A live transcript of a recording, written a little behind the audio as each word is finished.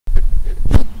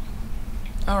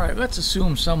Alright, let's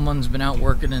assume someone's been out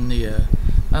working in the, I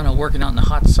don't know, working out in the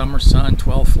hot summer sun,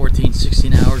 12, 14,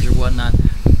 16 hours or whatnot.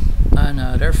 And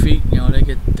their feet, you know,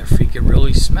 their feet get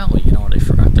really smelly. You know, they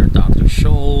forgot their Dr.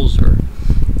 Scholl's or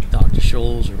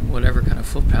whatever kind of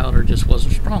foot powder just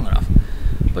wasn't strong enough.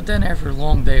 But then after a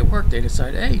long day of work, they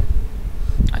decide, hey,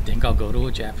 I think I'll go to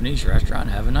a Japanese restaurant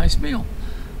and have a nice meal.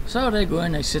 So they go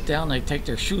in, they sit down, they take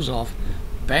their shoes off.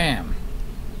 Bam!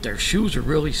 Their shoes are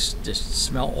really just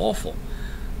smell awful.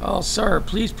 Oh, sir,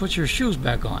 please put your shoes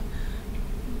back on.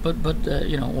 But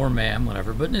you know, or ma'am,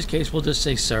 whatever. But in this case, we'll just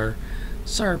say sir.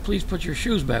 Sir, please put your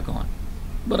shoes back on.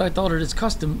 But I thought it is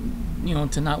custom, you know,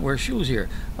 to not wear shoes here.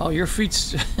 Oh, your feet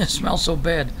smell so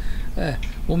bad.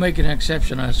 We'll make an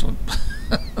exception on this one.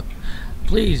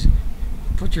 Please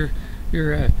put your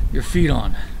feet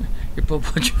on.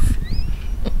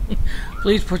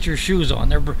 Please put your shoes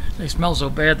on. They smell so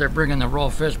bad. They're bringing the raw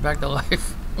fish back to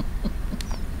life.